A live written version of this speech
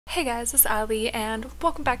Hey guys, it's Allie and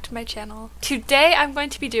welcome back to my channel. Today I'm going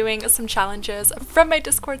to be doing some challenges from my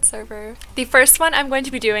Discord server. The first one I'm going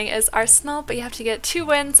to be doing is Arsenal, but you have to get 2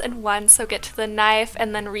 wins in 1, so get to the knife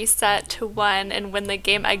and then reset to 1 and win the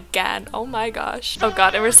game again. Oh my gosh. Oh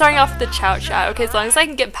god, and we're starting off with the chow chat. Okay, as long as I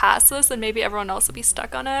can get past this, then maybe everyone else will be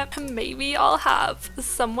stuck on it. Maybe I'll have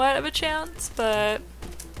somewhat of a chance, but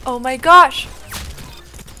oh my gosh.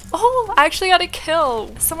 Oh, I actually got a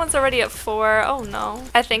kill. Someone's already at 4. Oh no.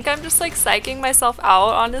 I think I'm just like psyching myself out,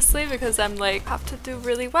 honestly, because I'm like, have to do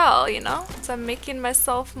really well, you know? So I'm making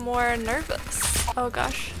myself more nervous. Oh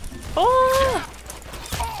gosh. Oh!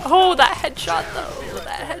 Oh, that headshot though.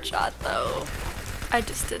 That headshot though. I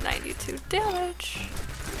just did 92 damage.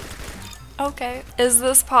 Okay. Is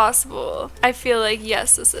this possible? I feel like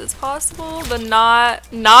yes, this is possible, but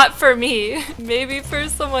not for me. Maybe for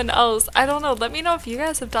someone else. I don't know. Let me know if you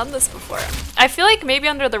guys have done this before. I feel like maybe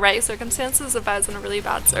under the right circumstances if I was in a really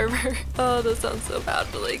bad server. Oh, that sounds so bad,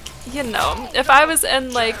 but like, you know, if I was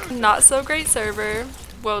in like not so great server.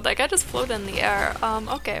 Whoa, that guy just floated in the air.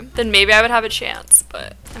 Okay. Then maybe I would have a chance,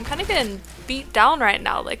 but I'm kind of getting beat down right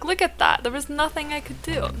now. Like, look at that. There was nothing I could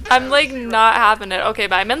do. I'm like not having it. Okay,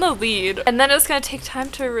 but I'm in the lead. And then it's gonna take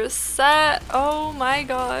time to reset. Oh my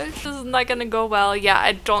gosh. This is not gonna go well. Yeah,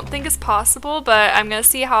 I don't think it's possible, but I'm gonna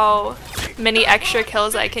see how many extra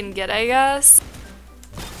kills I can get, I guess.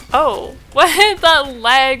 Oh, what? That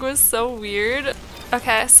lag was so weird.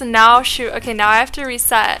 Okay, so now shoot. Okay, now I have to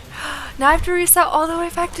reset. Now I have to reset all the way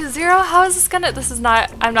back to 0? How is this gonna? This is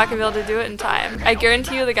not, I'm not gonna be able to do it in time. I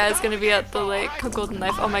guarantee you the guy's gonna be at the like golden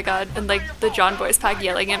knife. Oh my god. And like the John voice pack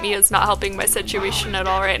yelling at me is not helping my situation at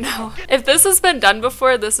all right now. If this has been done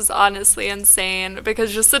before, this is honestly insane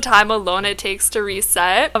because just the time alone it takes to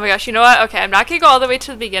reset. Oh my gosh, you know what? Okay, I'm not gonna go all the way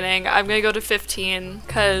to the beginning. I'm gonna go to 15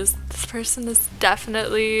 because this person is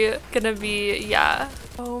definitely gonna be, yeah.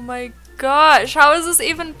 Oh my gosh, how is this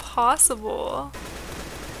even possible?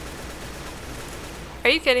 Are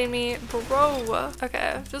you kidding me? Bro.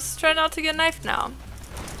 Okay, just try not to get knifed now.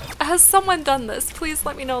 Has someone done this? Please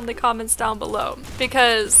let me know in the comments down below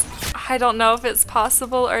because I don't know if it's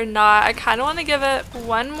possible or not. I kind of want to give it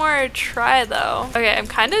one more try though. Okay, I'm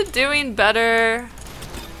kind of doing better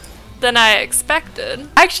than I expected.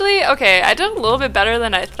 Actually, okay, I did a little bit better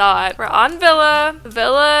than I thought. We're on Villa.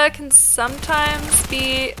 Villa can sometimes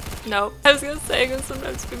be... Nope. I was gonna say it can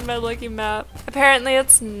sometimes be my lucky map. Apparently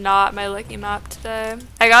it's not my lucky map today.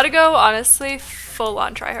 I gotta go, honestly, full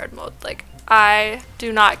on tryhard mode. Like, I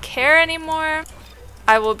do not care anymore.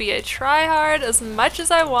 I will be a tryhard as much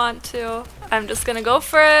as I want to. I'm just gonna go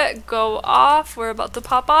for it, go off. We're about to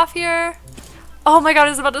pop off here. Oh my god, I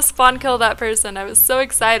was about to spawn kill that person. I was so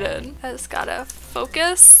excited. I just gotta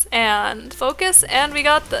focus and we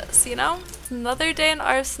got this, you know? Another day in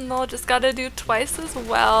Arsenal, just gotta do twice as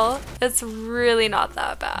well. It's really not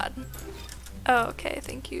that bad. Oh, okay,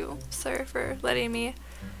 thank you, sir, for letting me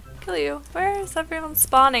kill you. Where is everyone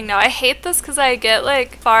spawning now? I hate this because I get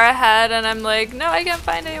like far ahead and I'm like, no, I can't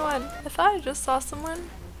find anyone. I thought I just saw someone.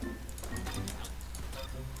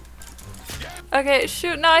 Okay,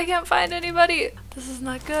 shoot, now I can't find anybody. This is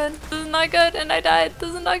not good. This is not good, and I died.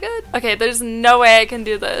 This is not good. Okay, there's no way I can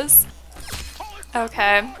do this.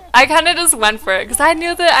 Okay. I kind of just went for it because I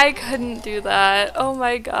knew that I couldn't do that. Oh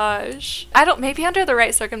my gosh. Maybe under the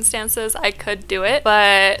right circumstances I could do it,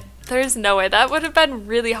 but there's no way. That would have been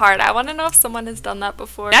really hard. I want to know if someone has done that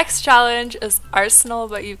before. Next challenge is Arsenal,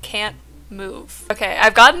 but you can't move. Okay,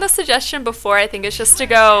 I've gotten the suggestion before. I think it's just to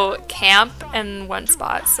go camp in one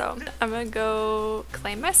spot. So I'm gonna go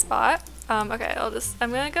claim my spot. Okay,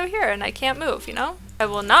 I'm gonna go here and I can't move, you know? I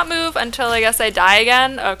will not move until I guess I die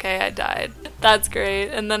again. Okay, I died. That's great.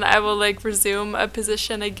 And then I will like resume a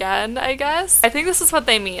position again, I guess. I think this is what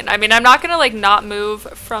they mean. I mean, I'm not gonna like not move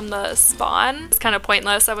from the spawn. It's kind of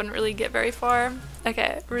pointless. I wouldn't really get very far.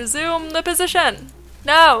 Okay, resume the position.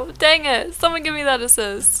 No, dang it. Someone give me that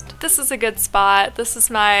assist. This is a good spot. This is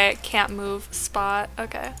my can't move spot.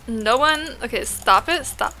 Okay. No one. Okay, stop it.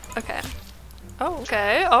 Stop. Okay. Oh,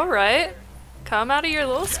 okay. All right. Come out of your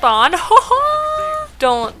little spawn.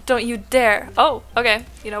 Don't you dare. Oh, okay.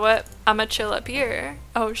 You know what? I'm gonna chill up here.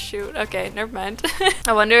 Oh, shoot. Okay, never mind.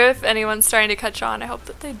 I wonder if anyone's starting to catch on. I hope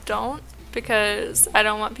that they don't because I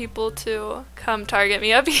don't want people to come target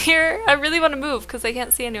me up here. I really want to move because I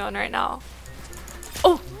can't see anyone right now.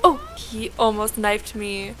 Oh, he almost knifed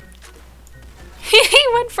me. He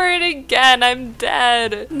went for it again. I'm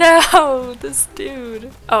dead. No, this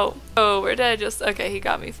dude. Oh, where did I just... Okay, he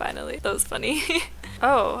got me finally. That was funny.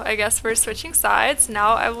 Oh, I guess we're switching sides.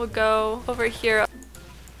 Now I will go over here.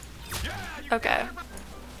 Okay.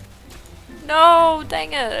 No,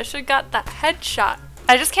 dang it. I should have got that headshot.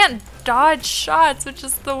 I just can't dodge shots, which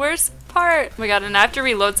is the worst part. Oh my god, and I have to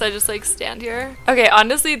reload, so I just like stand here. Okay,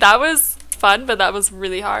 honestly, that was fun, but that was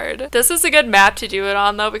really hard. This is a good map to do it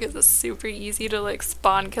on though, because it's super easy to like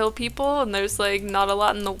spawn kill people and there's like not a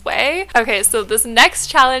lot in the way. Okay, so this next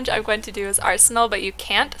challenge I'm going to do is Arsenal, but you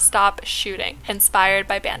can't stop shooting. Inspired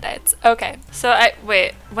by Band-Aids. Okay, so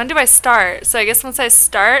wait, when do I start? So I guess once I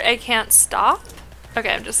start, I can't stop? Okay,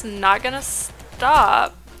 I'm just not gonna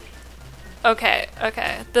stop. Okay,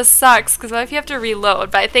 this sucks because what if you have to reload?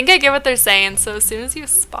 But I think I get what they're saying, so as soon as you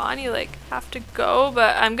spawn you like have to go,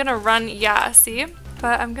 but I'm gonna run, yeah, see?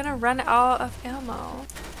 But I'm gonna run out of ammo.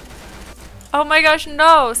 Oh my gosh,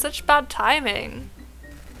 no, such bad timing.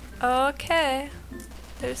 Okay,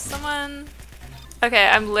 there's someone. Okay,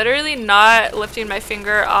 I'm literally not lifting my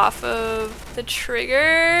finger off of the trigger,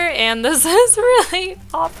 and this is really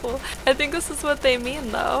awful. I think this is what they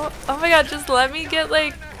mean though. Oh my god, just let me get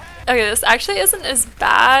like. Okay, this actually isn't as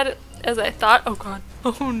bad as I thought. Oh god.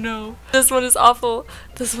 Oh no. This one is awful.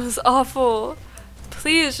 This one is awful.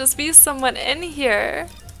 Please just be someone in here.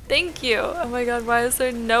 Thank you. Oh my god, why is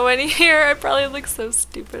there no one here? I probably look so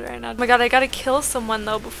stupid right now. Oh my god, I gotta kill someone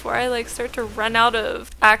though before I like start to run out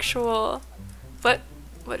of actual...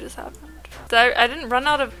 What just happened? I didn't run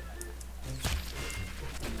out of...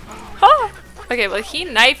 Oh! Okay, well he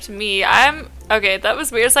knifed me. Okay, that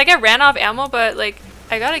was weird. It's like I ran off ammo, but like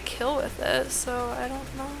I got a kill with it, so I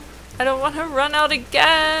don't know. I don't want to run out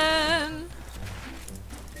again.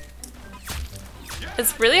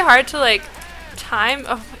 It's really hard to like time.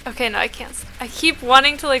 Oh, okay, no, I can't. I keep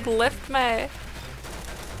wanting to like lift my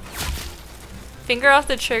finger off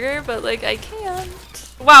the trigger, but like I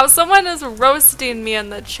can't. Wow, someone is roasting me in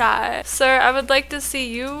the chat. Sir, I would like to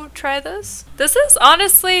see you try this. This is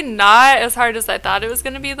honestly not as hard as I thought it was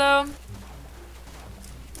gonna be though.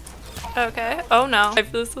 Okay. Oh no. I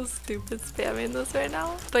feel so stupid spamming this right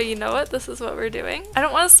now. But you know what? This is what we're doing. I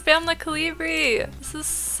don't want to spam the Calibri. This is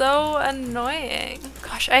so annoying.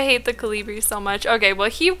 Gosh, I hate the Calibri so much. Okay, well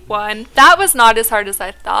he won. That was not as hard as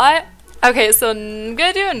I thought. Okay, so I'm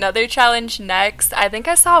gonna do another challenge next. I think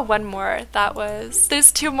I saw one more.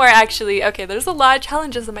 There's two more actually. Okay, there's a lot of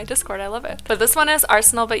challenges in my Discord. I love it. But this one is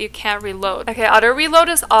Arsenal, but you can't reload. Okay, auto reload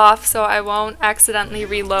is off, so I won't accidentally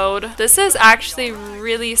reload. This is actually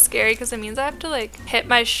really scary because it means I have to like hit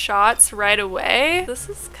my shots right away. This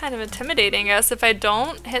is kind of intimidating, I guess. If I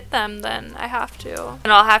don't hit them, then I have to.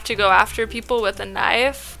 And I'll have to go after people with a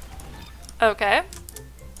knife. Okay.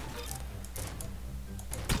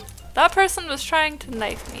 That person was trying to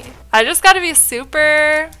knife me. I just gotta be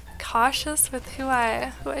super cautious with who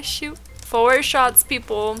I shoot. 4 shots,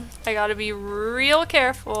 people. I gotta be real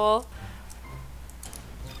careful.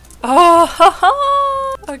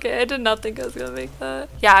 Oh, okay, I did not think I was gonna make that.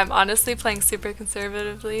 Yeah, I'm honestly playing super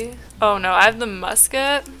conservatively. Oh no, I have the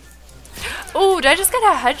musket. Oh, did I just get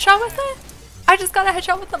a headshot with it? I just got a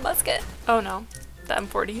headshot with the musket. Oh no, the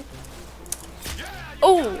M40.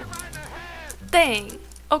 Oh, dang.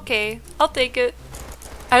 Okay, I'll take it.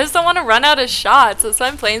 I just don't want to run out of shots. That's why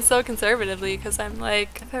I'm playing so conservatively, because I'm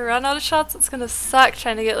like, if I run out of shots, it's gonna suck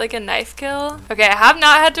trying to get like a knife kill. Okay, I have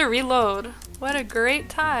not had to reload. What a great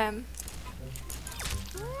time.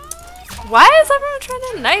 Why is everyone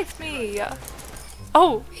trying to knife me?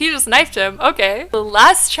 Oh, he just knifed him. Okay. The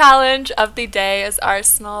last challenge of the day is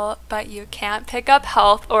Arsenal, but you can't pick up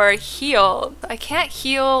health or heal. I can't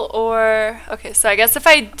heal or... Okay, so I guess if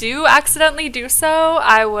I do accidentally do so,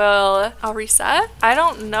 I'll reset. I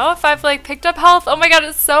don't know if I've like picked up health. Oh my god,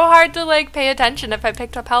 it's so hard to like pay attention if I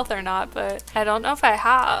picked up health or not, but I don't know if I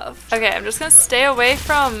have. Okay, I'm just gonna stay away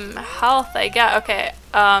from health, I guess. Okay.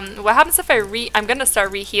 What happens if I'm gonna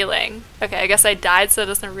start re-healing. Okay, I guess I died, so it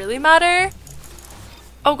doesn't really matter.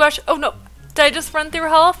 Oh gosh, oh no, did I just run through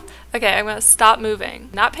health? Okay, I'm gonna stop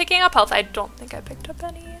moving. Not picking up health, I don't think I picked up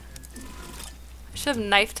any. I should have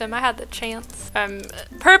knifed him, I had the chance. I'm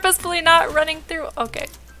purposefully not running through, okay.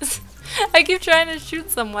 I keep trying to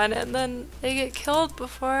shoot someone and then they get killed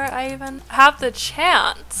before I even have the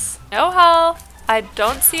chance. No health, I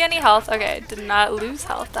don't see any health. Okay, I did not lose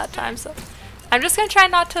health that time, so I'm just gonna try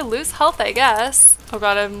not to lose health, I guess. Oh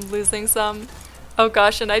god, I'm losing some. Oh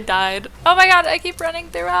gosh, and I died. Oh my god, I keep running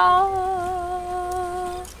through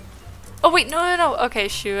hell. Oh wait, no. Okay,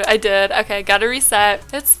 shoot, I did. Okay, gotta reset.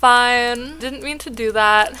 It's fine. Didn't mean to do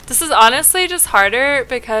that. This is honestly just harder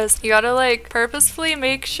because you gotta like purposefully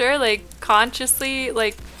make sure, like consciously,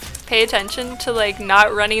 like pay attention to like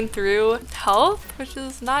not running through health, which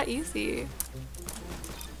is not easy.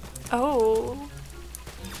 Oh.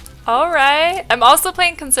 Alright. I'm also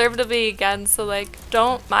playing conservatively again, so like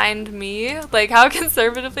don't mind me. Like how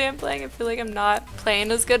conservatively I'm playing. I feel like I'm not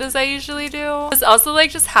playing as good as I usually do. It's also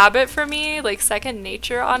like just habit for me, like second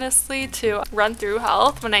nature honestly, to run through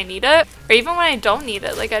health when I need it. Or even when I don't need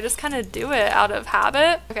it. Like I just kind of do it out of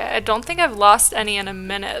habit. Okay, I don't think I've lost any in a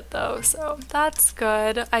minute though, so that's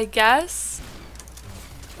good, I guess.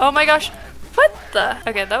 Oh my gosh. What the?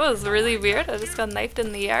 Okay, that was really weird. I just got knifed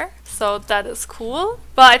in the air. So that is cool.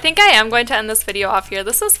 But I think I am going to end this video off here.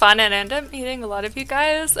 This was fun and I ended up meeting a lot of you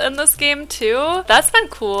guys in this game too. That's been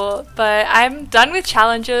cool. But I'm done with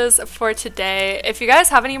challenges for today. If you guys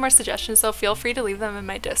have any more suggestions, so feel free to leave them in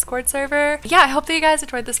my Discord server. Yeah, I hope that you guys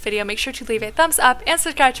enjoyed this video. Make sure to leave a thumbs up and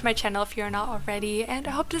subscribe to my channel if you're not already. And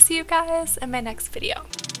I hope to see you guys in my next video.